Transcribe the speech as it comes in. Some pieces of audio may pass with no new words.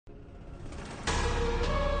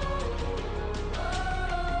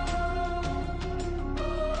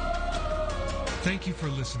Thank you for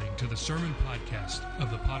listening to the sermon podcast of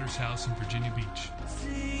the Potter's House in Virginia Beach.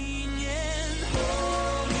 Singing,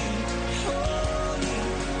 holy, holy,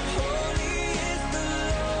 holy is the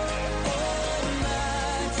Lord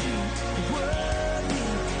Almighty. Worthy,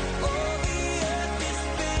 all the earth is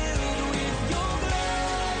filled with your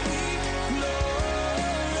glory, glory.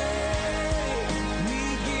 We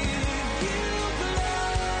give you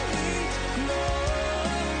glory, glory.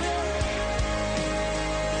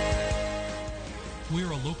 We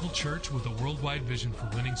are a local church with a worldwide vision for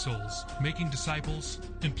winning souls, making disciples,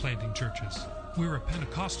 and planting churches. We are a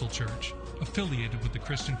Pentecostal church affiliated with the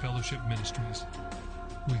Christian Fellowship Ministries.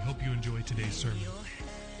 We hope you enjoy today's sermon.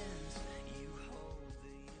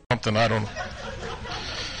 Something I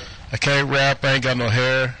can't rap. I ain't got no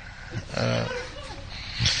hair. I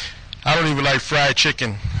don't even like fried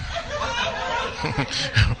chicken.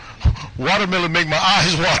 Watermelon make my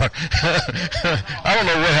eyes water. I don't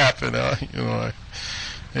know what happened.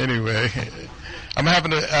 Anyway,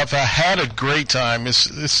 I've had a great time.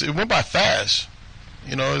 It went by fast.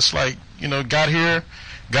 It's like, got here,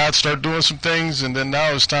 God started doing some things, and then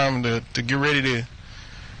now it's time to get ready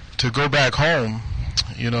to go back home.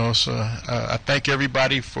 So I thank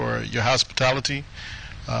everybody for your hospitality,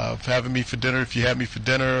 for having me for dinner. If you had me for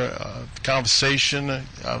dinner, the conversation,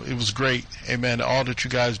 it was great. Amen. All that you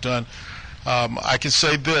guys done. I can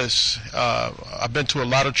say this. I've been to a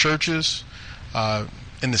lot of churches.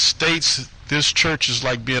 In the States, this church is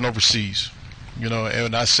like being overseas.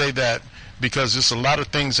 And I say that because there's a lot of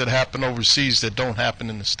things that happen overseas that don't happen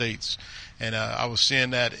in the States. And I was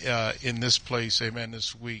seeing that in this place, amen,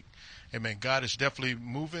 this week. Amen. God is definitely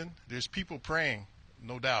moving. There's people praying,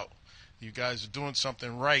 no doubt. You guys are doing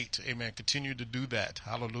something right. Amen. Continue to do that.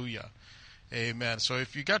 Hallelujah. Amen. So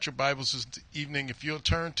if you got your Bibles this evening, if you'll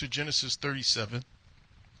turn to Genesis 37,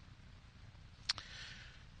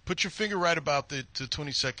 put your finger right about the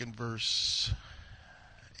 22nd verse.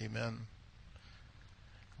 Amen.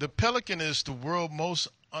 The Pelican is the world's most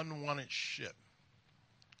unwanted ship.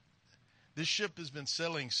 This ship has been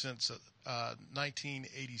sailing since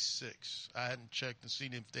 1986. I hadn't checked and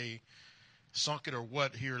seen if they sunk it or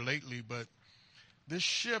what here lately, but this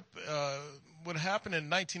ship, what happened in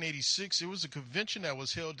 1986, it was a convention that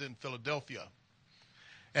was held in Philadelphia.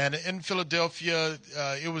 And in Philadelphia,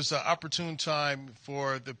 it was an opportune time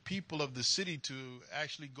for the people of the city to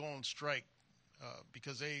actually go on strike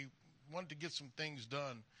because they wanted to get some things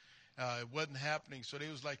done. It wasn't happening. So they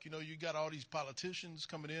was like, you got all these politicians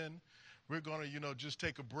coming in. We're going to, just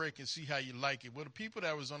take a break and see how you like it. Well, the people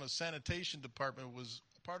that was on the sanitation department was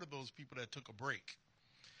part of those people that took a break.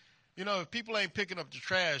 If people ain't picking up the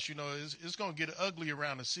trash, it's going to get ugly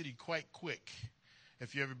around the city quite quick.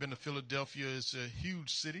 If you've ever been to Philadelphia, it's a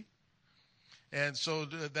huge city. And so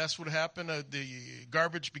that's what happened. The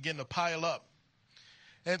garbage began to pile up.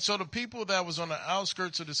 And so the people that was on the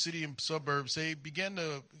outskirts of the city and suburbs, they began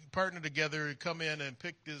to partner together and come in and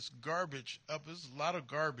pick this garbage up. There's a lot of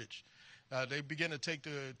garbage. They began to take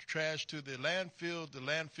the trash to the landfill. The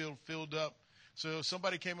landfill filled up. So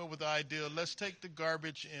somebody came up with the idea, let's take the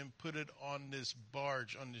garbage and put it on this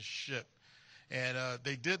barge, on this ship. And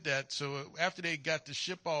they did that. So after they got the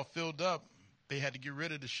ship all filled up, they had to get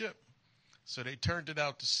rid of the ship. So they turned it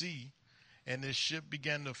out to sea, and this ship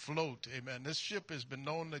began to float. Amen. This ship has been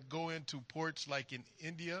known to go into ports like in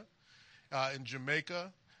India, in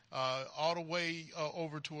Jamaica, all the way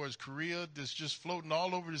over towards Korea. That's just floating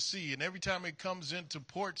all over the sea. And every time it comes into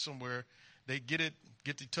port somewhere, they get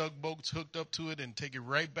the tugboats hooked up to it and take it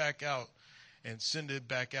right back out and send it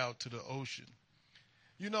back out to the ocean.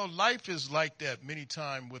 Life is like that many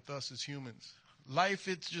times with us as humans. Life,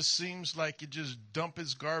 it just seems like it just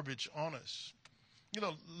dumps garbage on us.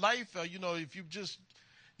 Life, if you just,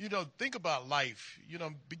 think about life,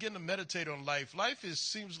 begin to meditate on life. Life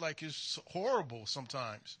seems like it's horrible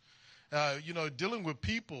sometimes. Dealing with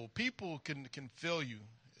people can fail you.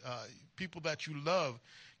 People that you love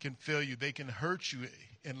can fail you. They can hurt you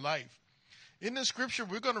in life. In the scripture,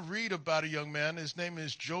 we're going to read about a young man. His name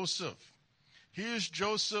is Joseph. Here's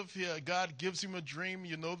Joseph. God gives him a dream.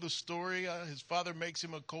 You know the story. His father makes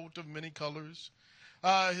him a coat of many colors.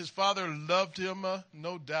 His father loved him,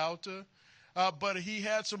 no doubt. But he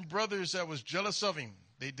had some brothers that was jealous of him.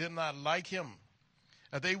 They did not like him.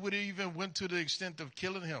 They would even went to the extent of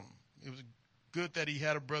killing him. It was good that he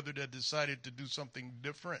had a brother that decided to do something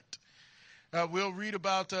different. We'll read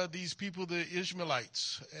about these people, the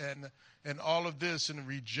Ishmaelites, and all of this and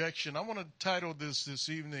rejection. I want to title this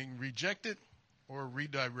evening, Rejected or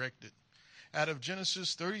Redirected. Out of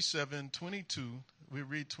Genesis 37:22, we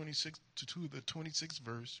read 26 to the 26th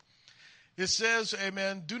verse. It says,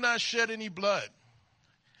 amen, do not shed any blood.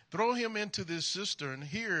 Throw him into this cistern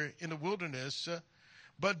here in the wilderness,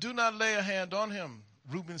 but do not lay a hand on him.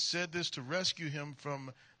 Reuben said this to rescue him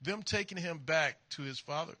from them taking him back to his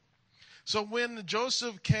father. So when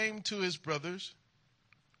Joseph came to his brothers,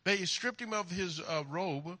 they stripped him of his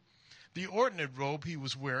robe, the ordinate robe he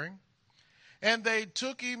was wearing, and they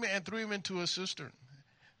took him and threw him into a cistern.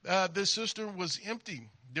 The cistern was empty.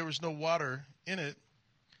 There was no water in it.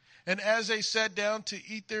 And as they sat down to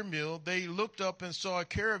eat their meal, they looked up and saw a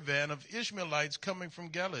caravan of Ishmaelites coming from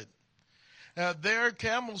Gilead. Their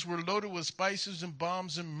camels were loaded with spices and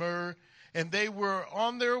balms and myrrh, and they were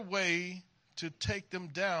on their way to take them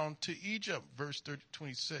down to Egypt. Verse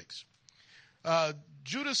 26.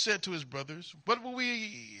 Judah said to his brothers, what will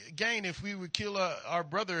we gain if we would kill our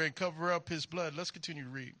brother and cover up his blood? Let's continue to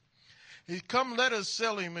read. Come, let us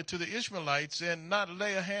sell him to the Ishmaelites and not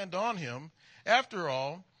lay a hand on him. After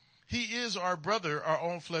all, he is our brother, our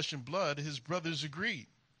own flesh and blood. His brothers agreed.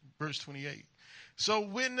 Verse 28. So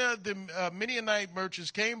when the Midianite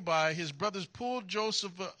merchants came by, his brothers pulled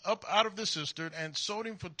Joseph up out of the cistern and sold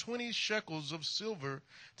him for 20 shekels of silver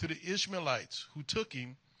to the Ishmaelites, who took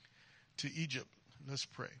him to Egypt. Let's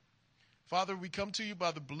pray. Father, we come to you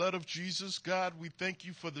by the blood of Jesus. God, we thank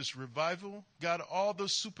you for this revival. God, all the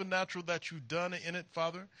supernatural that you've done in it,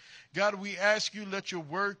 Father. God, we ask you, let your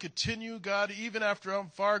word continue, God, even after I'm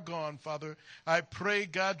far gone, Father. I pray,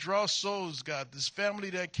 God, draw souls, God. This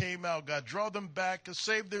family that came out, God, draw them back,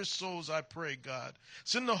 save their souls, I pray, God.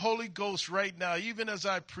 Send the Holy Ghost right now, even as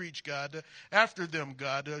I preach, God. After them,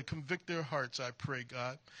 God, convict their hearts, I pray,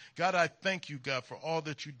 God. God, I thank you, God, for all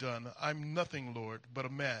that you've done. I'm nothing, Lord, but a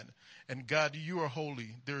man. And God, you are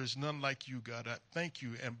holy. There is none like you, God. I thank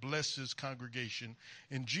you and bless this congregation.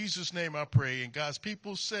 In Jesus' name I pray. And God's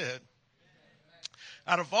people said,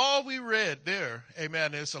 out of all we read there,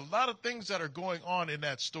 amen, there's a lot of things that are going on in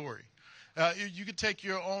that story. You can take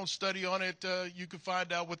your own study on it. You can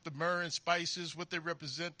find out what the myrrh and spices, what they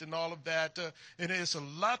represent and all of that. And there's a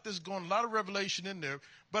lot that's going, a lot of revelation in there.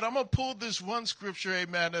 But I'm going to pull this one scripture,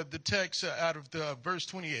 amen, the text out of the verse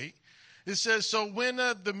 28. It says, so when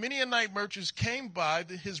the Midianite merchants came by,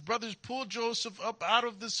 his brothers pulled Joseph up out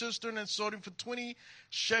of the cistern and sold him for 20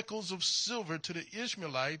 shekels of silver to the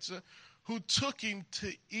Ishmaelites, who took him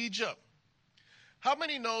to Egypt. How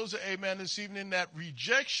many knows, amen, this evening that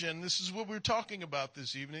rejection, this is what we're talking about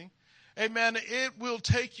this evening, amen, it will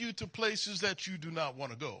take you to places that you do not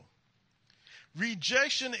want to go.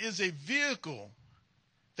 Rejection is a vehicle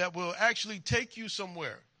that will actually take you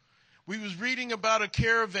somewhere. We was reading about a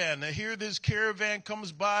caravan. Now here this caravan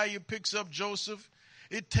comes by, it picks up Joseph.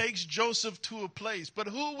 It takes Joseph to a place. But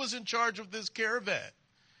who was in charge of this caravan?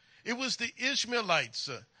 It was the Ishmaelites.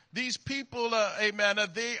 These people, amen,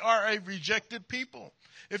 they are a rejected people.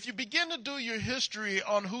 If you begin to do your history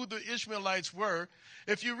on who the Ishmaelites were,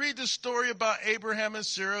 if you read the story about Abraham and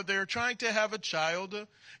Sarah, they're trying to have a child.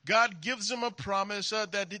 God gives them a promise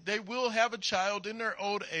that they will have a child in their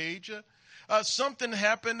old age. Something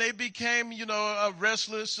happened. They became,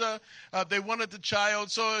 restless. They wanted the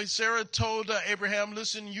child. So Sarah told Abraham,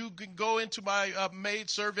 listen, you can go into my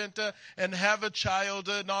maidservant and have a child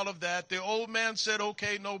and all of that. The old man said,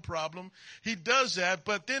 okay, no problem. He does that.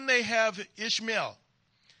 But then they have Ishmael.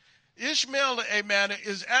 Ishmael, amen,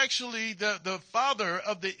 is actually the father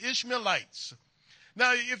of the Ishmaelites.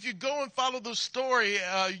 Now, if you go and follow the story,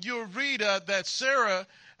 you'll read that Sarah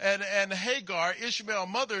and Hagar, Ishmael's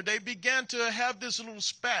mother, they began to have this little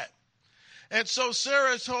spat. And so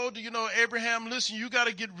Sarah told, Abraham, listen, you got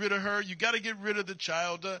to get rid of her. You got to get rid of the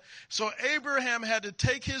child. So Abraham had to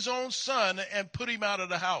take his own son and put him out of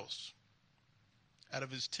the house, out of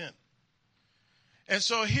his tent. And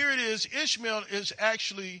so here it is. Ishmael is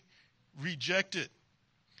actually rejected.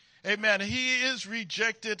 Amen. He is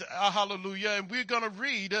rejected. Hallelujah. And we're going to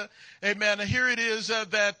read, amen. Here it is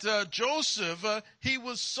that Joseph, he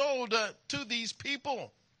was sold to these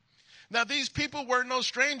people. Now, these people were no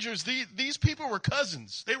strangers. These people were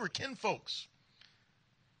cousins. They were kinfolks.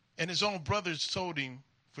 And his own brothers sold him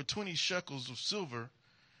for 20 shekels of silver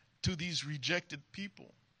to these rejected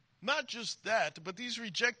people. Not just that, but these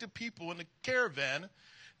rejected people in the caravan,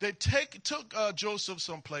 they took Joseph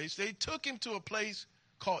someplace. They took him to a place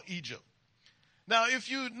called Egypt. Now,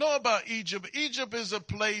 if you know about Egypt, Egypt is a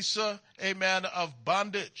place, amen, of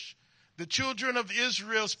bondage. The children of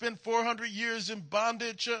Israel spent 400 years in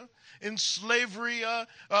bondage, in slavery.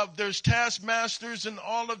 There's taskmasters and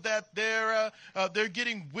all of that there. They're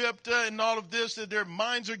getting whipped and all of this. Their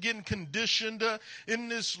minds are getting conditioned in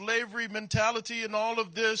this slavery mentality and all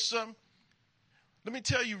of this. Let me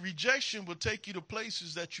tell you, rejection will take you to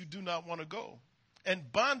places that you do not want to go.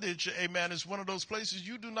 And bondage, amen, is one of those places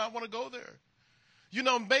you do not want to go there.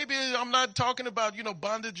 Maybe I'm not talking about,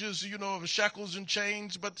 bondages, of shackles and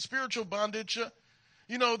chains, but spiritual bondage.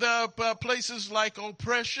 There are places like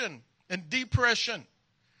oppression and depression,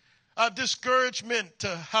 discouragement,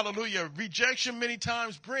 hallelujah, rejection many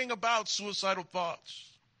times bring about suicidal thoughts,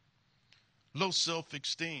 low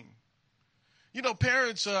self-esteem.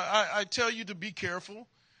 Parents, I tell you to be careful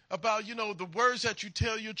about, the words that you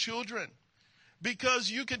tell your children, because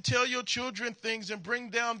you can tell your children things and bring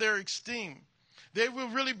down their esteem. They will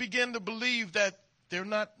really begin to believe that they're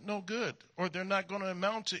not no good or they're not going to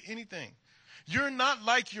amount to anything. You're not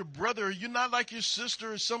like your brother. You're not like your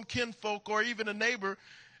sister or some kinfolk or even a neighbor.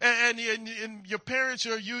 And your parents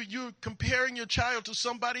are you comparing your child to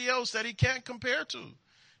somebody else that he can't compare to.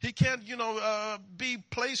 He can't, be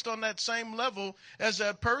placed on that same level as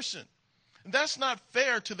that person. And that's not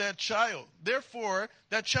fair to that child. Therefore,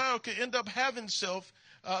 that child could end up having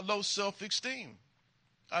low self-esteem.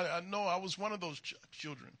 I know I was one of those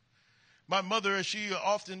children. My mother, she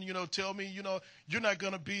often, tell me, you're not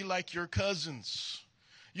going to be like your cousins.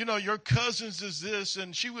 Your cousins is this.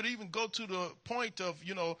 And she would even go to the point of,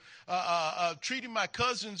 treating my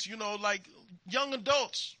cousins, like young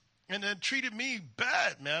adults. And then treated me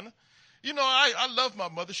bad, man. I love my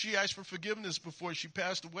mother. She asked for forgiveness before she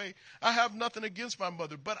passed away. I have nothing against my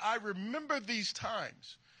mother. But I remember these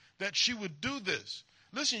times that she would do this.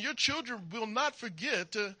 Listen, your children will not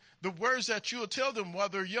forget the words that you'll tell them while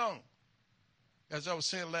they're young. As I was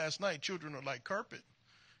saying last night, children are like carpet,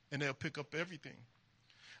 and they'll pick up everything.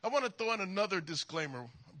 I want to throw in another disclaimer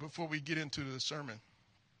before we get into the sermon.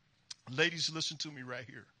 Ladies, listen to me right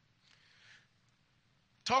here.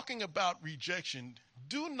 Talking about rejection,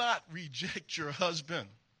 do not reject your husband.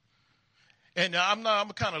 And I'm going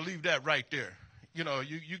to kind of leave that right there.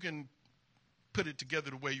 You can put it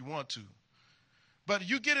together the way you want to. But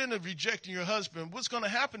you get into rejecting your husband, what's going to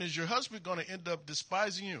happen is your husband going to end up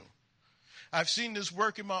despising you. I've seen this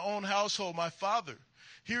work in my own household. My father,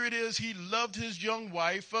 here it is. He loved his young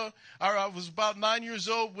wife. I was about 9 years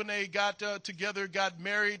old when they got together, got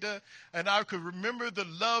married. And I could remember the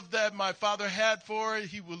love that my father had for her.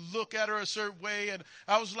 He would look at her a certain way. And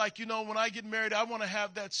I was like, when I get married, I want to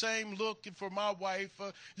have that same look for my wife.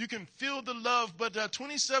 You can feel the love. But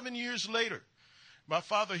 27 years later, my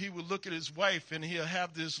father, he would look at his wife and he'll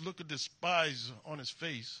have this look of despise on his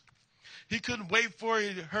face. He couldn't wait for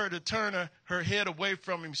her to turn her head away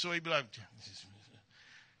from him. So he'd be like,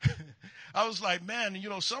 I was like, man,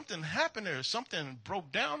 something happened there. Something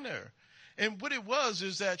broke down there. And what it was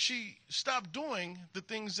is that she stopped doing the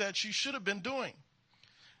things that she should have been doing.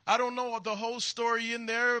 I don't know the whole story in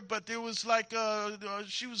there, but there was like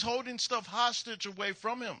she was holding stuff hostage away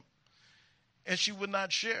from him. And she would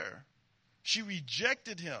not share. She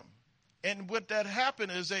rejected him. And what that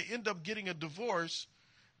happened is they end up getting a divorce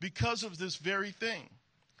because of this very thing.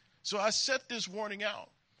 So I set this warning out.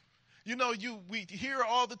 We hear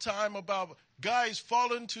all the time about guys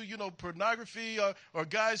falling to, pornography or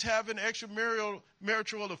guys having extramarital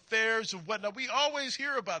affairs and whatnot. We always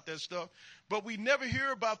hear about that stuff, but we never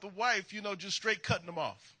hear about the wife, just straight cutting them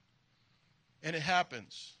off. And it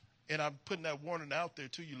happens. And I'm putting that warning out there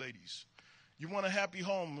to you ladies. You want a happy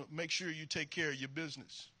home, make sure you take care of your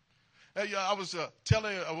business. I was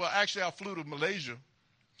I flew to Malaysia.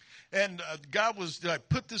 And God was like,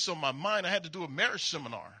 put this on my mind. I had to do a marriage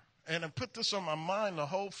seminar. And I put this on my mind the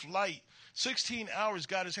whole flight. 16 hours,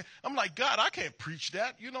 God is. I'm like, God, I can't preach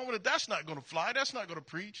that. That's not going to fly. That's not going to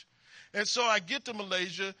preach. And so I get to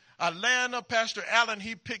Malaysia. I land up. Pastor Allen,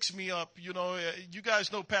 he picks me up. You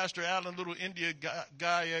guys know Pastor Allen, little India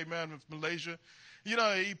guy, amen, from Malaysia.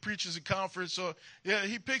 He preaches a conference. So, yeah,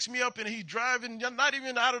 he picks me up and he's driving, not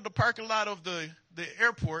even out of the parking lot of the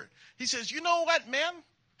airport. He says, you know what, man?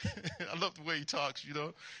 I love the way he talks,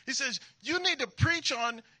 He says, you need to preach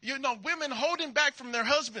on, women holding back from their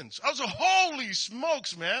husbands. I was like, holy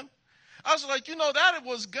smokes, man. I was like, that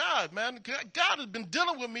was God, man. God has been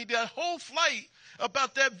dealing with me that whole flight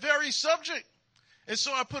about that very subject. And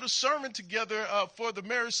so I put a sermon together for the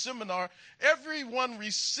marriage seminar. Everyone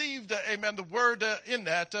received, the word in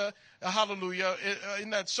that, hallelujah, in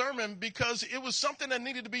that sermon because it was something that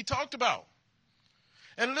needed to be talked about.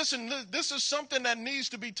 And listen, this is something that needs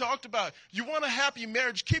to be talked about. You want a happy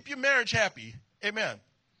marriage, keep your marriage happy. Amen.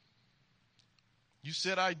 You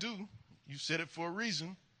said I do. You said it for a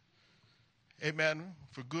reason. Amen.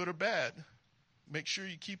 For good or bad, make sure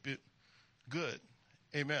you keep it good.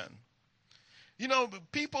 Amen.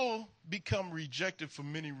 People become rejected for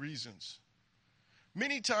many reasons.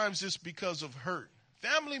 Many times it's because of hurt.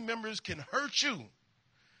 Family members can hurt you.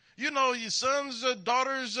 Your sons,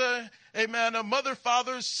 daughters, mother,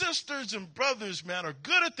 fathers, sisters, and brothers, man, are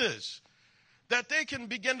good at this. that they can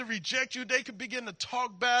begin to reject you. They can begin to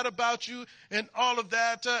talk bad about you and all of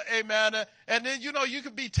that. Amen. And then, you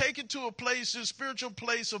can be taken to a place, a spiritual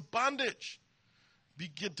place of bondage.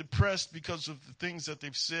 Get depressed because of the things that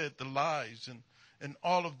they've said, the lies and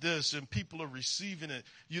all of this, and people are receiving it,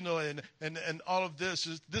 and all of this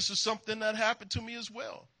is something that happened to me as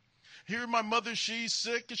well. Here, my mother, she's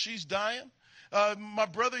sick and she's dying. My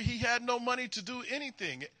brother, he had no money to do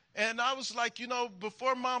anything. And I was like,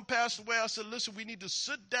 before Mom passed away, I said, listen, we need to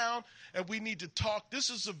sit down and we need to talk. This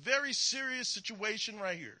is a very serious situation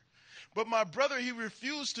right here. But my brother, he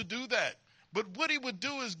refused to do that. But what he would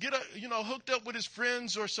do is get, hooked up with his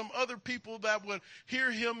friends or some other people that would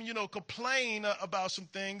hear him, complain about some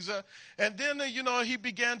things. And then, he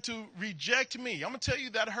began to reject me. I'm going to tell you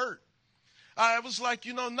that hurt. I was like,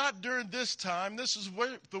 not during this time. This is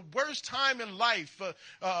the worst time in life.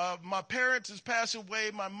 My parents has passed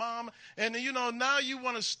away, my mom. And, now you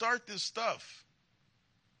want to start this stuff.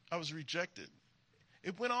 I was rejected.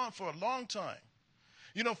 It went on for a long time.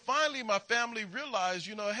 Finally, my family realized,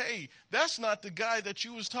 hey, that's not the guy that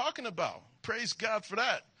you was talking about. Praise God for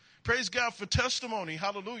that. Praise God for testimony.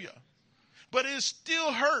 Hallelujah. But it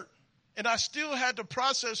still hurt. And I still had to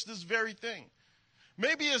process this very thing.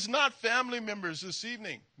 Maybe it's not family members this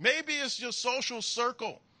evening. Maybe it's your social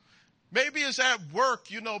circle. Maybe it's at work,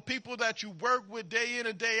 people that you work with day in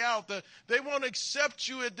and day out. They won't accept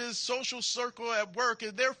you at this social circle at work,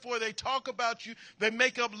 and therefore they talk about you. They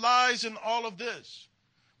make up lies and all of this.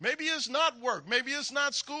 Maybe it's not work. Maybe it's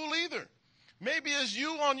not school either. Maybe it's you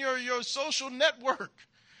on your social network.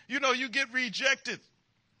 You get rejected.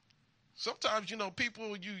 Sometimes,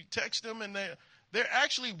 people, you text them and they're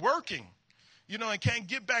actually working, and can't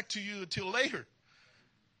get back to you until later.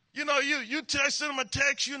 You text them a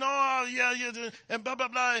text, oh, yeah, and blah, blah,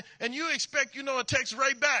 blah, and you expect, a text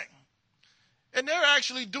right back. And they're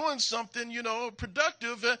actually doing something,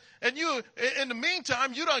 productive, and you, in the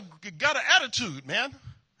meantime, you done got an attitude, man.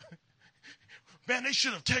 Man, they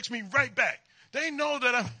should have texted me right back. They know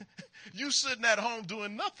that you sitting at home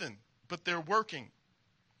doing nothing, but they're working.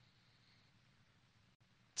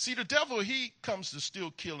 See, the devil, he comes to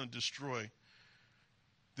steal, kill, and destroy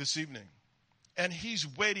this evening. And he's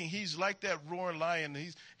waiting. He's like that roaring lion.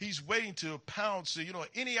 He's waiting to pounce,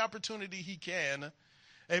 any opportunity he can,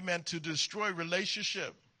 amen, to destroy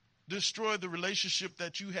relationship, destroy the relationship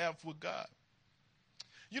that you have with God.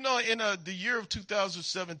 In the year of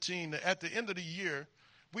 2017, at the end of the year,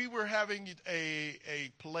 we were having a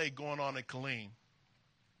play going on in Killeen.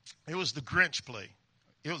 It was the Grinch play.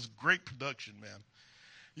 It was great production,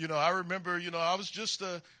 man. I remember, I was just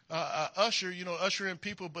a usher, ushering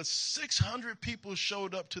people, but 600 people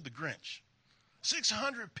showed up to the Grinch.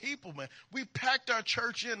 600 people, man. We packed our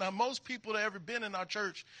church in. Now, most people that ever been in our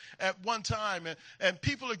church at one time. And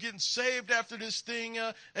people are getting saved after this thing.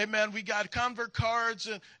 Amen. We got convert cards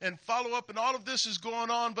and follow up, and all of this is going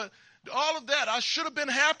on. But all of that, I should have been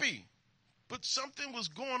happy. But something was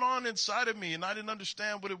going on inside of me, and I didn't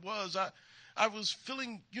understand what it was. I was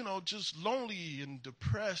feeling, just lonely and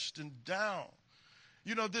depressed and down.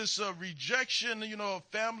 This rejection, of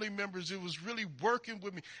family members, it was really working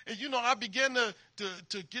with me. And, I began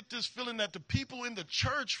to get this feeling that the people in the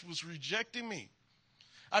church was rejecting me.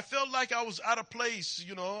 I felt like I was out of place,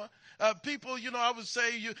 People, I would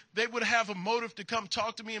say they would have a motive to come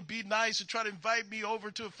talk to me and be nice and try to invite me over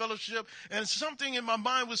to a fellowship. And something in my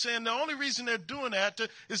mind was saying the only reason they're doing that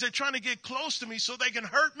is they're trying to get close to me so they can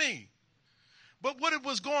hurt me. But what it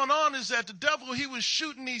was going on is that the devil, he was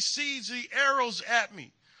shooting these seeds, the arrows at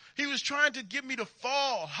me. He was trying to get me to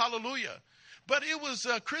fall. Hallelujah. But it was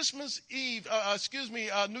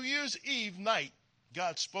New Year's Eve night.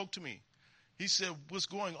 God spoke to me. He said, what's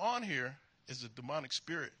going on here is a demonic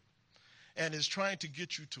spirit, and it's trying to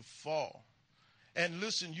get you to fall. And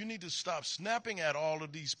listen, you need to stop snapping at all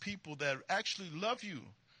of these people that actually love you.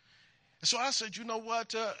 So I said, you know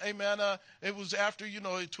what, amen, it was after,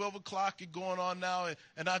 12 o'clock going on now,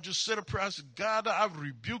 and I just said a prayer. I said, God, I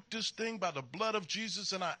rebuked this thing by the blood of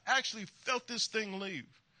Jesus, and I actually felt this thing leave.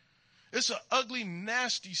 It's an ugly,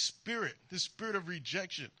 nasty spirit, this spirit of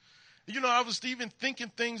rejection. I was even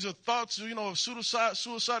thinking things or thoughts, of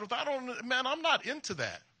suicidal. I'm not into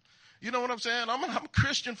that. You know what I'm saying? I'm a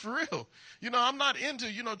Christian for real. I'm not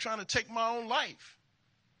into, trying to take my own life.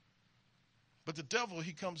 But the devil,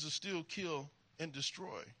 he comes to steal, kill, and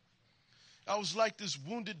destroy. I was like this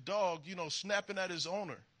wounded dog, snapping at his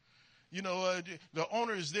owner. The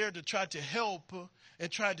owner is there to try to help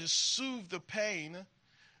and try to soothe the pain.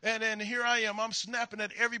 And then here I am, I'm snapping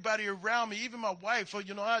at everybody around me, even my wife. I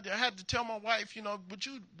had to tell my wife,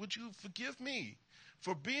 would you forgive me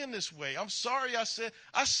for being this way. I'm sorry I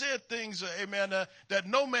said things, amen, that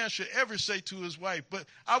no man should ever say to his wife, but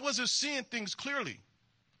I wasn't seeing things clearly.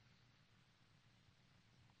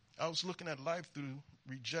 I was looking at life through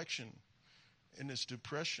rejection and this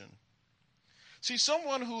depression. See,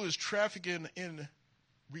 someone who is trafficking in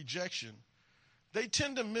rejection, they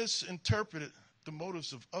tend to misinterpret the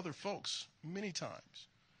motives of other folks many times.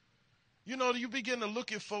 You know, you begin to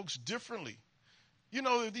look at folks differently. You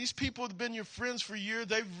know, these people have been your friends for years.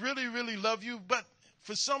 They really, really love you. But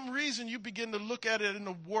for some reason, you begin to look at it in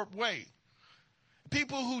a warped way.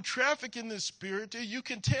 People who traffic in this spirit, you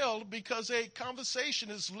can tell because a conversation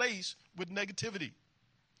is laced with negativity.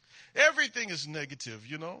 Everything is negative,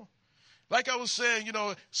 you know. Like I was saying, you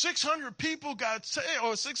know, 600 people got saved,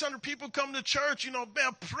 or 600 people come to church, you know,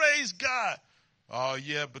 man, praise God. Oh,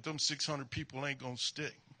 yeah, but them 600 people ain't going to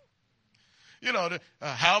stick. You know,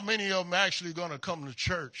 how many of them actually going to come to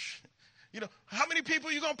church? You know, how many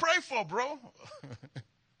people you going to pray for, bro?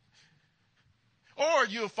 Or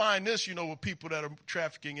you'll find this, you know, with people that are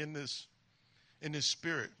trafficking in this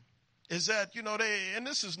spirit, is that, you know, and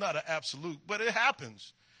this is not an absolute, but it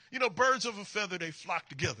happens. You know, birds of a feather, they flock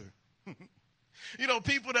together. You know,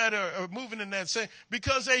 people that are moving in that same,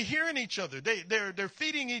 because they're hearing each other. They're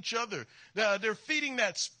feeding each other. They're feeding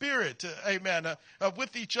that spirit, amen,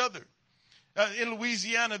 with each other. In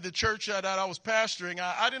Louisiana, the church that I was pastoring,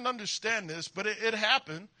 I didn't understand this, but it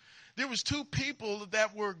happened. There was two people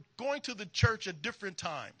that were going to the church at different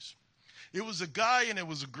times. It was a guy and it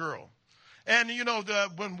was a girl. And, you know,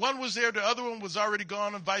 when one was there, the other one was already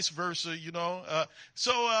gone and vice versa, you know.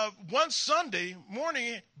 So one Sunday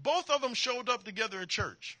morning, both of them showed up together at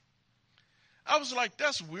church. I was like,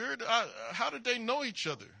 that's weird. How did they know each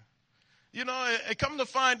other? You know, and come to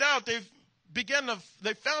find out, they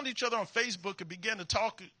found each other on Facebook and began to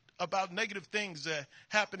talk about negative things that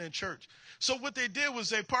happen in church. So what they did was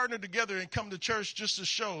they partnered together and come to church just to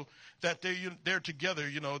show that they're together,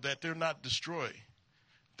 you know, that they're not destroyed.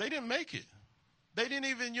 They didn't make it. They didn't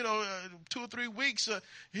even, 2 or 3 weeks,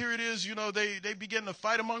 here it is, you know, they began to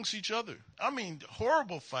fight amongst each other. I mean,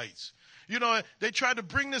 horrible fights. You know, they tried to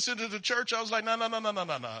bring this into the church. I was like, no,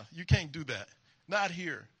 you can't do that. Not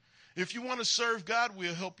here. If you want to serve God,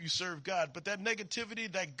 we'll help you serve God. But that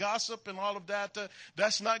negativity, that gossip and all of that,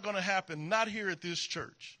 that's not going to happen. Not here at this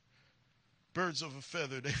church. Birds of a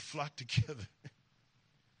feather, they flock together.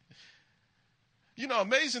 You know,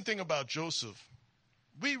 amazing thing about Joseph.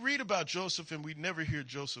 We read about Joseph and we never hear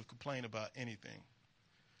Joseph complain about anything.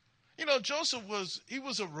 You know, Joseph was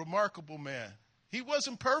a remarkable man. He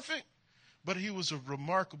wasn't perfect, but he was a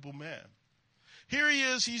remarkable man. Here he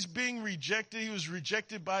is, he's being rejected. He was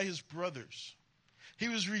rejected by his brothers. He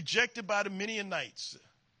was rejected by the Midianites.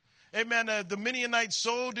 Amen. The Midianites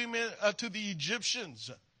sold him to the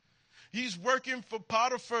Egyptians. He's working for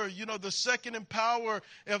Potiphar, you know, the second in power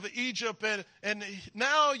of Egypt. And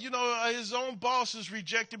now, you know, his own boss is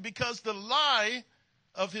rejected because the lie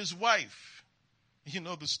of his wife. You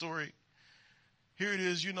know the story. Here it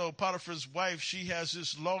is, you know, Potiphar's wife, she has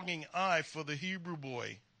this longing eye for the Hebrew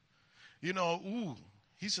boy. You know, ooh,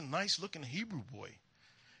 he's a nice looking Hebrew boy.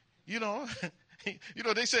 You know,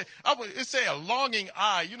 they say, a longing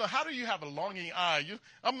eye. You know, how do you have a longing eye?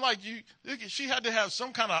 I'm like, she had to have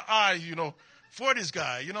some kind of eye, you know, for this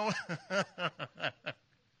guy, you know.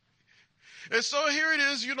 And so here it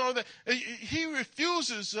is, you know, that he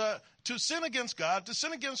refuses to sin against God, to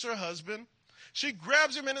sin against her husband. She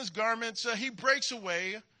grabs him in his garments. He breaks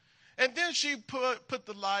away. And then she put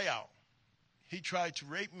the lie out. He tried to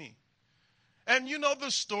rape me. And you know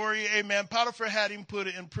the story, amen. Potiphar had him put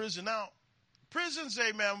in prison. Now, prisons,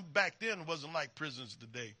 amen, back then wasn't like prisons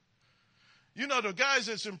today. You know, the guys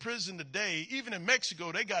that's in prison today, even in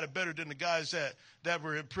Mexico, they got it better than the guys that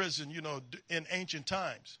were in prison, you know, in ancient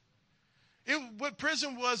times. What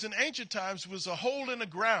prison was in ancient times was a hole in the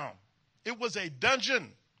ground. It was a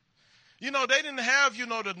dungeon. You know, they didn't have, you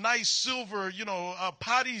know, the nice silver, you know,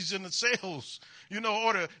 potties in the cells, you know,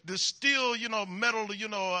 or the steel, you know, metal, you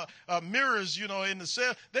know, mirrors, you know, in the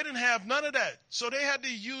cell. They didn't have none of that. So they had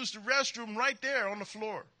to use the restroom right there on the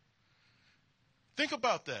floor. Think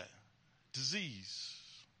about that. Disease,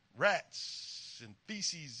 rats and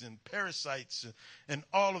feces and parasites and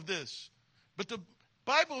all of this. But the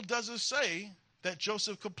Bible doesn't say that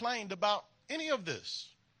Joseph complained about any of this.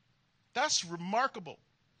 That's remarkable.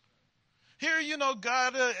 Here, you know,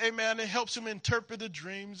 God, amen, it helps him interpret the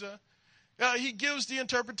dreams. He gives the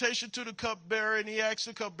interpretation to the cupbearer, and he asks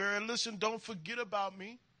the cupbearer, listen, don't forget about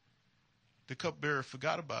me. The cupbearer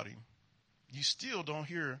forgot about him. You still don't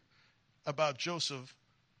hear about Joseph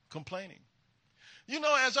complaining. You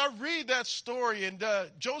know, as I read that story, and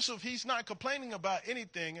Joseph, he's not complaining about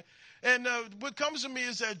anything. And what comes to me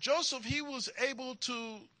is that Joseph, he was able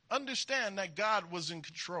to understand that God was in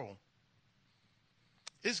control.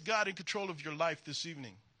 Is God in control of your life this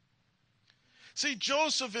evening? See,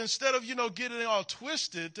 Joseph, instead of, getting all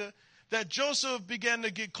twisted, that Joseph began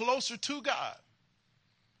to get closer to God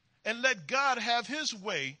and let God have his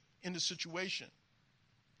way in the situation.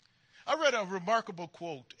 I read a remarkable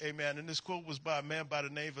quote, amen, and this quote was by a man by the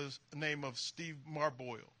name of Steve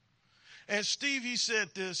Marboyle. And Steve, he said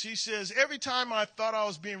this, he says, every time I thought I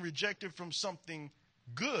was being rejected from something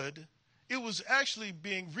good, it was actually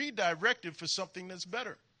being redirected for something that's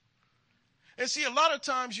better. And see, a lot of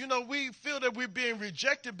times, we feel that we're being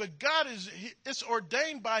rejected, but God it's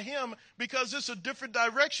ordained by him because it's a different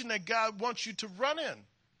direction that God wants you to run in.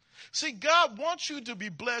 See, God wants you to be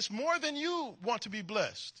blessed more than you want to be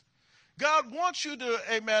blessed. God wants you to,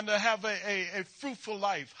 amen, to have a fruitful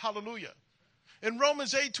life. Hallelujah. In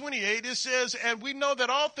Romans 8:28, it says, and we know that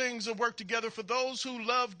all things will work together for those who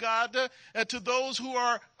love God and to those who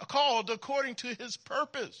are called according to his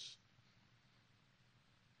purpose.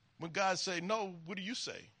 When God say no, what do you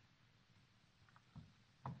say?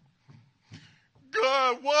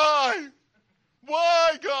 God, why?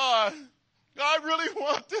 Why, God? I really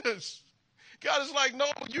want this. God is like, no,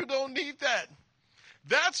 you don't need that.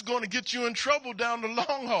 That's going to get you in trouble down the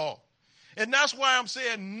long haul. And that's why I'm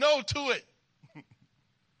saying no to it.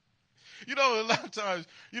 A lot of times,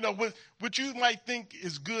 what you might think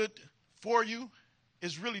is good for you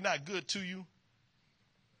is really not good to you.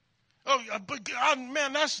 Oh, but God,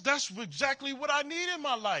 man, that's exactly what I need in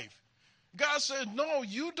my life. God said, no,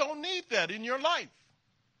 you don't need that in your life.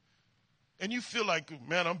 And you feel like,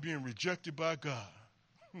 man, I'm being rejected by God.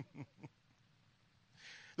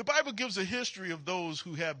 The Bible gives a history of those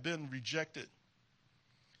who have been rejected.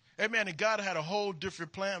 Amen. And God had a whole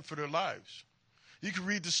different plan for their lives. You can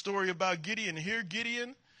read the story about Gideon. Here,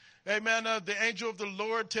 Gideon, amen, the angel of the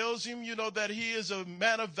Lord tells him, that he is a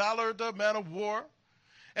man of valor, a man of war.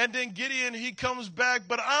 And then Gideon, he comes back,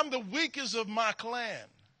 but I'm the weakest of my clan.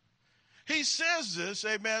 He says this,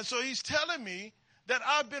 amen, so he's telling me that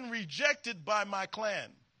I've been rejected by my clan,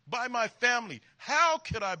 by my family. How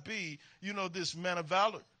could I be, this man of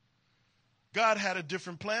valor? God had a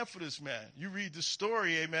different plan for this man. You read the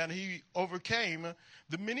story, amen, he overcame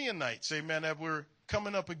the Midianites, amen, that were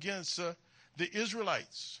coming up against the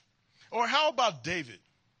Israelites. Or how about David?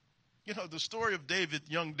 The story of David,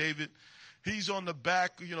 young David, he's on the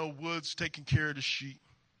back, woods taking care of the sheep.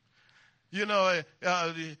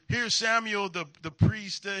 Here's Samuel, the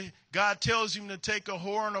priest. God tells him to take a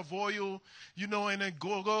horn of oil, and then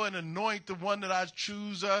go and anoint the one that I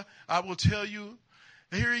choose. I will tell you.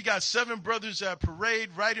 Here he got 7 brothers at parade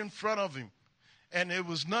right in front of him. And it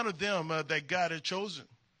was none of them that God had chosen.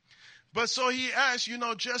 But so he asked,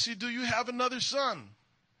 Jesse, do you have another son?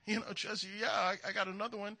 Jesse, yeah, I got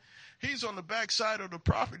another one. He's on the back side of the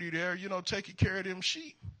property there, taking care of them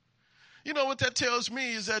sheep. What that tells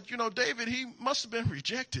me is that, David, he must have been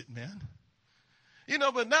rejected, man.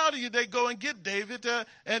 But now they go and get David.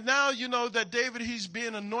 And now, that David, he's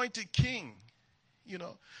being anointed king.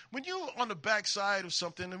 When you're on the backside of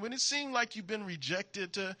something and when it seems like you've been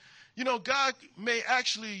rejected, God may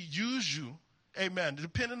actually use you, amen,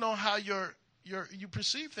 depending on how you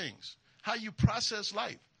perceive things, how you process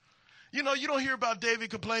life. You don't hear about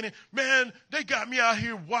David complaining, man, they got me out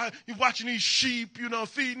here watching these sheep,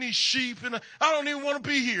 feeding these sheep, and I don't even want to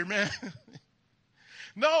be here, man.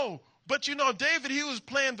 No, but David, he was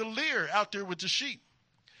playing the lyre out there with the sheep.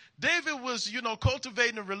 David was,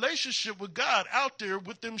 cultivating a relationship with God out there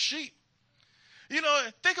with them sheep.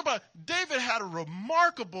 Think about it. David had a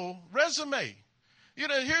remarkable resume.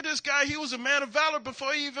 Here this guy, he was a man of valor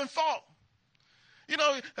before he even fought.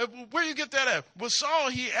 Where you get that at? Well, Saul,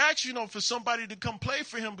 he asked, for somebody to come play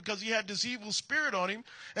for him because he had this evil spirit on him.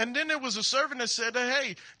 And then there was a servant that said,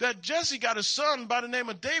 hey, that Jesse got a son by the name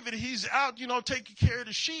of David. He's out, taking care of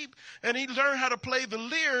the sheep. And he learned how to play the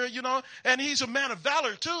lyre, and he's a man of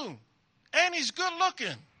valor too. And he's good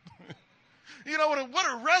looking. What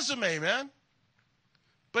a resume, man.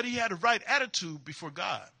 But he had the right attitude before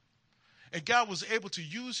God. And God was able to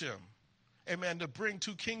use him, amen, to bring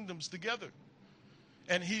 2 kingdoms together.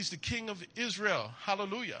 And he's the king of Israel.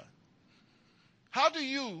 Hallelujah. How do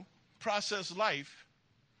you process life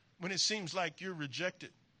when it seems like you're rejected?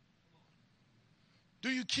 Do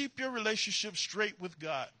you keep your relationship straight with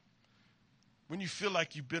God when you feel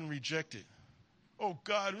like you've been rejected? Oh,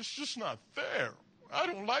 God, it's just not fair. I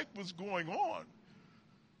don't like what's going on.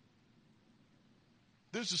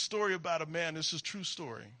 There's a story about a man. This is a true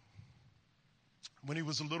story. When he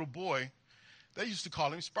was a little boy, They used to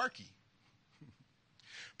call him Sparky.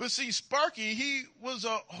 But see, Sparky, he was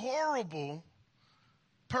a horrible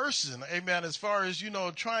person, amen, as far as,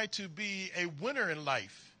 trying to be a winner in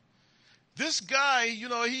life. This guy,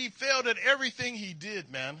 he failed at everything he did,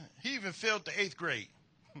 man. He even failed the 8th grade.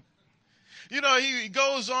 He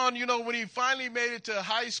goes on, when he finally made it to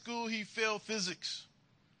high school, he failed physics.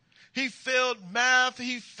 He failed math.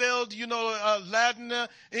 He failed, Latin,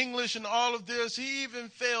 English, and all of this. He even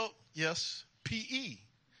failed, yes, PE,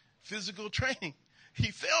 physical training.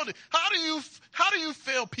 He failed it. How do you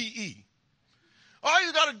fail PE? All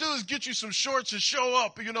you got to do is get you some shorts and show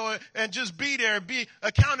up, and just be there and be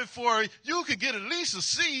accounted for. You could get at least a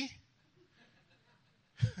C.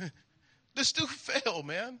 This dude failed,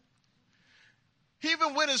 man. He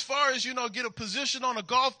even went as far as, get a position on a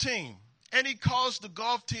golf team. And he caused the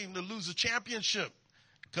golf team to lose a championship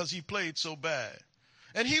because he played so bad.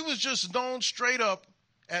 And he was just known straight up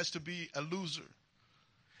as to be a loser.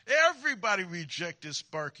 Everybody rejected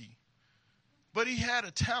Sparky. But he had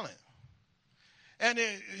a talent. And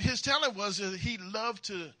his talent was that he loved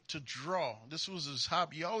to draw. This was his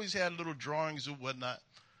hobby. He always had little drawings and whatnot.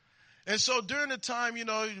 And so during the time,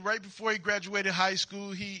 right before he graduated high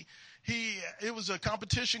school, it was a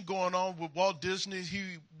competition going on with Walt Disney. He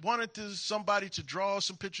wanted somebody to draw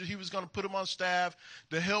some pictures. He was going to put him on staff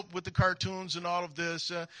to help with the cartoons and all of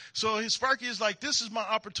this. So his Sparky is like, this is my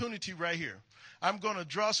opportunity right here. I'm going to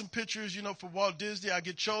draw some pictures, for Walt Disney. I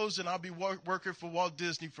get chosen. I'll be working for Walt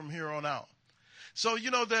Disney from here on out. So,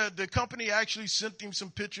 the company actually sent him some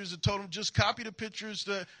pictures and told him just copy the pictures,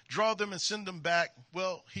 draw them and send them back.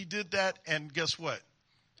 Well, he did that, and guess what?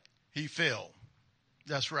 He failed.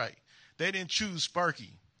 That's right. They didn't choose Sparky.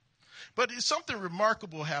 But something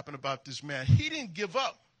remarkable happened about this man. He didn't give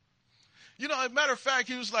up. As a matter of fact,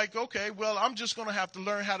 he was like, okay, well, I'm just going to have to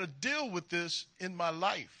learn how to deal with this in my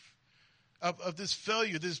life, of this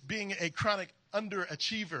failure, this being a chronic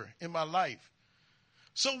underachiever in my life.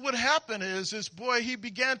 So what happened is this boy, he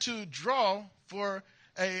began to draw for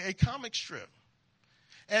a comic strip.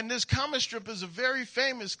 And this comic strip is a very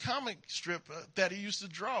famous comic strip that he used to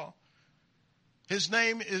draw. His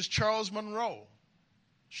name is Charles Monroe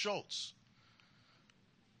Schultz.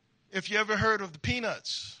 If you ever heard of the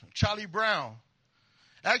Peanuts, Charlie Brown.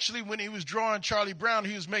 Actually, when he was drawing Charlie Brown,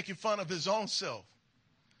 he was making fun of his own self.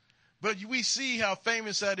 But we see how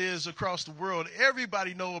famous that is across the world.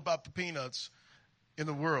 Everybody knows about the Peanuts in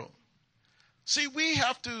the world. See, we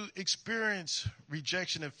have to experience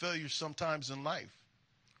rejection and failure sometimes in life.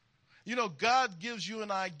 God gives you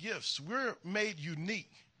and I gifts. We're made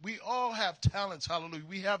unique. We all have talents, hallelujah.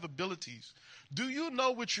 We have abilities. Do you know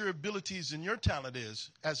what your abilities and your talent is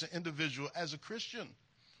as an individual, as a Christian?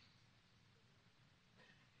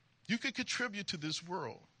 You could contribute to this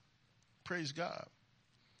world. Praise God.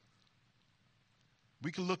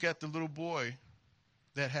 We can look at the little boy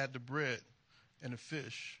that had the bread and the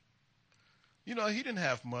fish. He didn't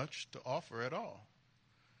have much to offer at all.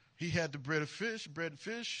 He had the bread and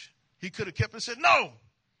fish. He could have kept it and said, no,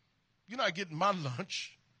 you're not getting my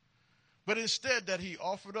lunch. But instead that he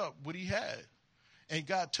offered up what he had. And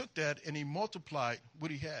God took that and he multiplied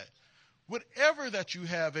what he had. Whatever that you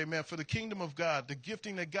have, amen, for the kingdom of God, the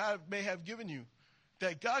gifting that God may have given you,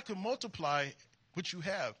 that God can multiply what you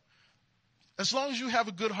have. As long as you have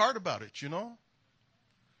a good heart about it,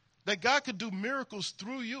 That God could do miracles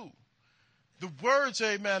through you. The words,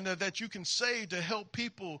 amen, that you can say to help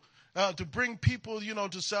people, to bring people,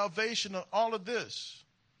 to salvation, and all of this.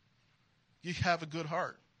 You have a good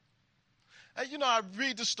heart. And, I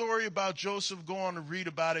read the story about Joseph, go on to read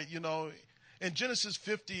about it, in Genesis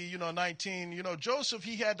 50, 19, Joseph,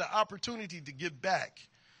 he had the opportunity to get back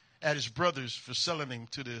at his brothers for selling him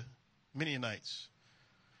to the Midianites.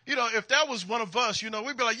 If that was one of us, we'd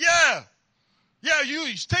be like, yeah, you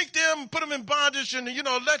take them, put them in bondage, and,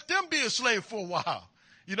 let them be a slave for a while.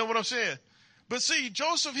 You know what I'm saying? But see,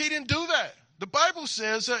 Joseph, he didn't do that. The Bible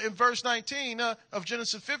says in verse 19 of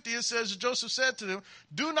Genesis 50, it says, Joseph said to them,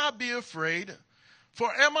 do not be afraid,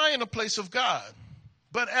 for am I in the place of God?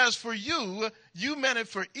 But as for you, you meant it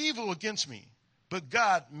for evil against me, but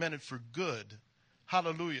God meant it for good.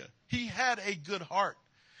 Hallelujah. He had a good heart.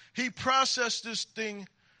 He processed this thing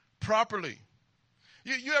properly.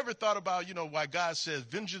 You ever thought about, why God says,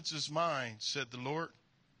 vengeance is mine, said the Lord?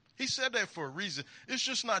 He said that for a reason. It's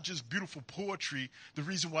just not just beautiful poetry, the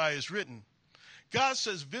reason why it's written. God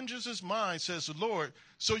says, vengeance is mine, says the Lord,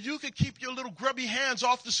 so you can keep your little grubby hands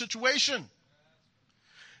off the situation.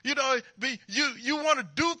 You want to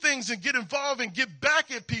do things and get involved and get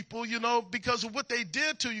back at people, because of what they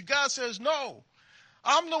did to you. God says, no,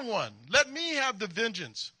 I'm the one. Let me have the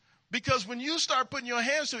vengeance. Because when you start putting your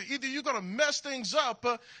hands to it, either you're going to mess things up,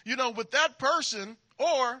 with that person,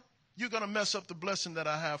 or you're going to mess up the blessing that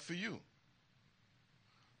I have for you.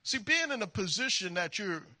 See, being in a position that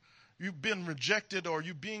you've been rejected, or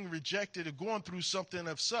you're being rejected, or going through something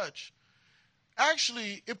of such,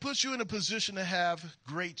 actually, it puts you in a position to have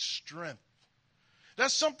great strength.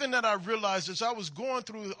 That's something that I realized as I was going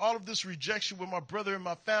through all of this rejection with my brother and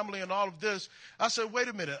my family and all of this. I said, wait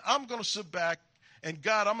a minute, I'm going to sit back, and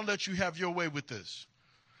God, I'm going to let you have your way with this.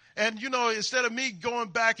 And, instead of me going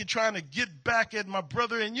back and trying to get back at my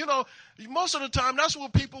brother, and, most of the time, that's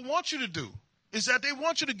what people want you to do, is that they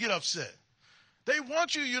want you to get upset. They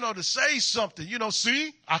want you, to say something.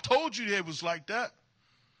 See, I told you it was like that.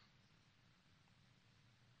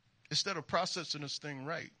 Instead of processing this thing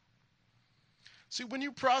right. See, when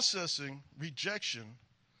you're processing rejection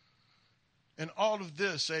and all of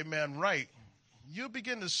this, amen, right, you'll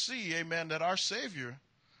begin to see, amen, that our Savior,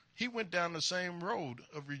 he went down the same road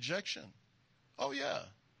of rejection. Oh, yeah.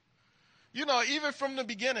 Even from the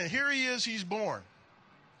beginning, here he is, he's born.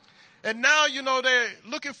 And now, they're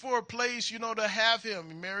looking for a place, to have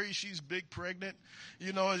him. Mary, she's big pregnant.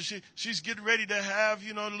 She's getting ready to have,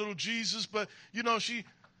 the little Jesus. But,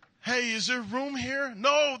 hey, is there room here?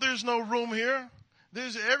 No, there's no room here.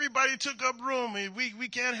 Everybody took up room. We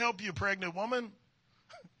can't help you, pregnant woman.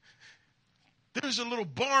 There's a little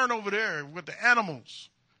barn over there with the animals.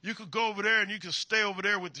 You could go over there and you could stay over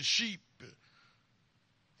there with the sheep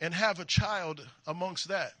and have a child amongst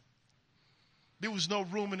that. There was no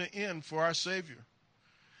room in the inn for our Savior.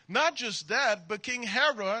 Not just that, but King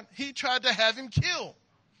Herod, he tried to have him killed.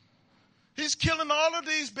 He's killing all of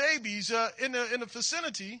these babies in the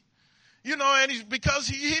vicinity, and because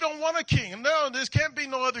he don't want a king. No, there can't be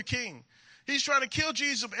no other king. He's trying to kill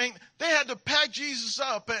Jesus. And they had to pack Jesus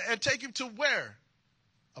up and take him to where?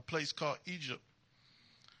 A place called Egypt.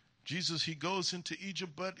 Jesus, he goes into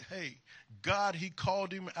Egypt, but hey, God, he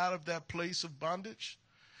called him out of that place of bondage.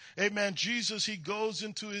 Amen. Jesus, he goes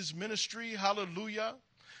into his ministry. Hallelujah.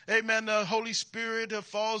 Amen. The Holy Spirit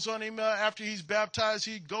falls on him after he's baptized.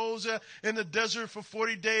 He goes in the desert for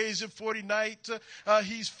 40 days and 40 nights.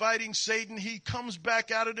 He's fighting Satan. He comes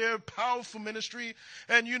back out of there, powerful ministry.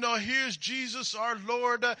 And, here's Jesus, our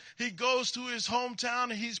Lord. He goes to his hometown.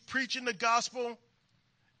 And he's preaching the gospel.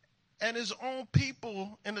 And his own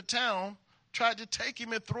people in the town tried to take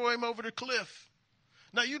him and throw him over the cliff.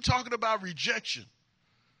 Now, you're talking about rejection.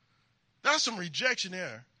 That's some rejection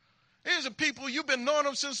there. Here's the people, you've been knowing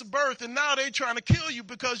them since birth, and now they're trying to kill you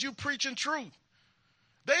because you're preaching truth.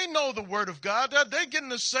 They know the word of God. They're getting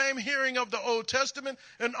the same hearing of the Old Testament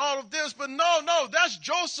and all of this, but no, that's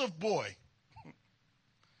Joseph boy.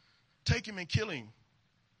 Take him and kill him.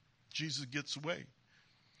 Jesus gets away.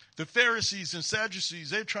 The Pharisees and Sadducees,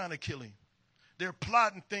 they're trying to kill him. They're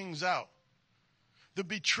plotting things out. The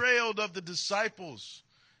betrayal of the disciples,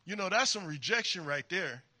 that's some rejection right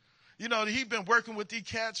there. He'd been working with these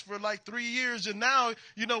cats for like 3 years, and now,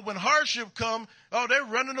 when hardship come, they're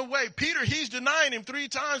running away. Peter, he's denying him 3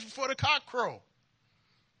 times before the cock crow.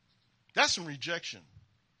 That's some rejection.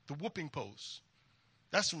 The whooping post.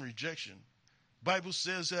 That's some rejection. Bible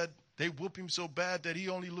says that they whoop him so bad that he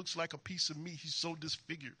only looks like a piece of meat. He's so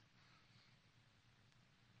disfigured.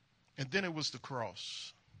 And then it was the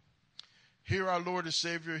cross. Here our Lord and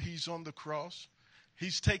Savior, he's on the cross.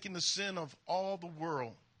 He's taking the sin of all the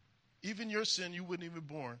world. Even your sin, you wouldn't even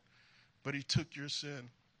be born. But he took your sin.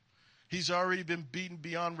 He's already been beaten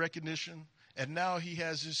beyond recognition. And now he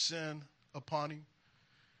has his sin upon him.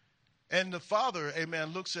 And the Father,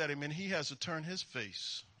 amen, looks at him and he has to turn his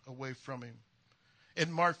face away from him.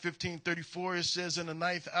 In Mark 15:34, it says, in the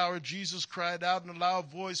 9th hour, Jesus cried out in a loud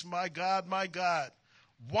voice, my God,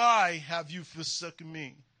 why have you forsaken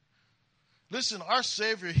me? Listen, our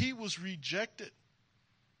Savior, he was rejected.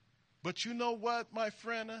 But you know what, my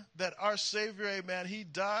friend? That our Savior, amen, he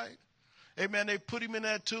died. Amen, they put him in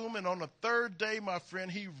that tomb. And on the 3rd day, my friend,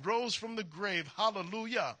 he rose from the grave.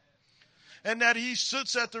 Hallelujah. And that he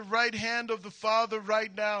sits at the right hand of the Father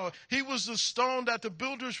right now. He was the stone that the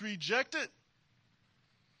builders rejected.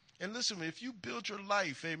 And listen, if you build your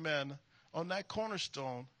life, amen, on that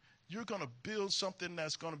cornerstone, you're going to build something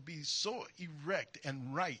that's going to be so erect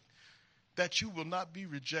and right that you will not be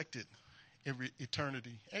rejected in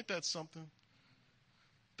eternity. Ain't that something?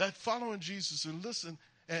 That following Jesus and listen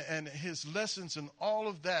and his lessons and all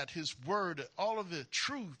of that, his word, all of the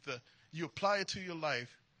truth, you apply it to your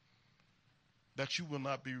life, that you will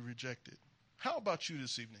not be rejected. How about you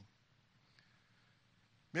this evening?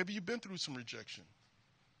 Maybe you've been through some rejection.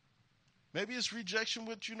 Maybe it's rejection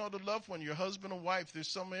with, the loved one, your husband or wife. There's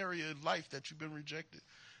some area of life that you've been rejected.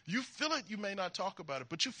 You feel it. You may not talk about it,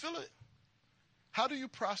 but you feel it. How do you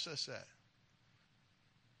process that?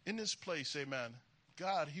 In this place, amen,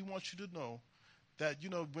 God, he wants you to know that,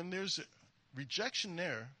 when there's rejection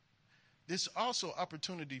there, there's also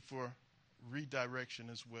opportunity for redirection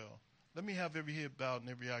as well. Let me have every head bowed and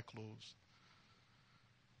every eye closed.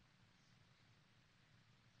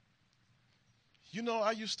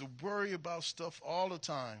 I used to worry about stuff all the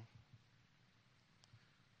time.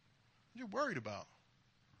 You're worried about.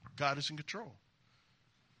 God is in control.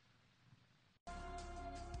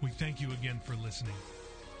 We thank you again for listening.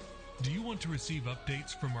 Do you want to receive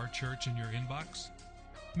updates from our church in your inbox?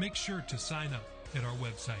 Make sure to sign up at our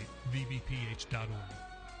website, vbph.org.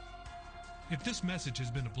 If this message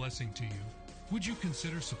has been a blessing to you, would you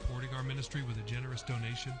consider supporting our ministry with a generous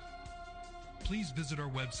donation? Please visit our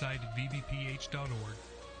website at vbph.org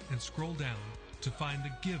and scroll down to find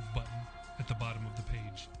the Give button at the bottom of the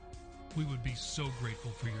page. We would be so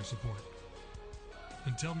grateful for your support.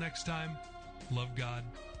 Until next time, love God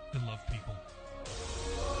and love people.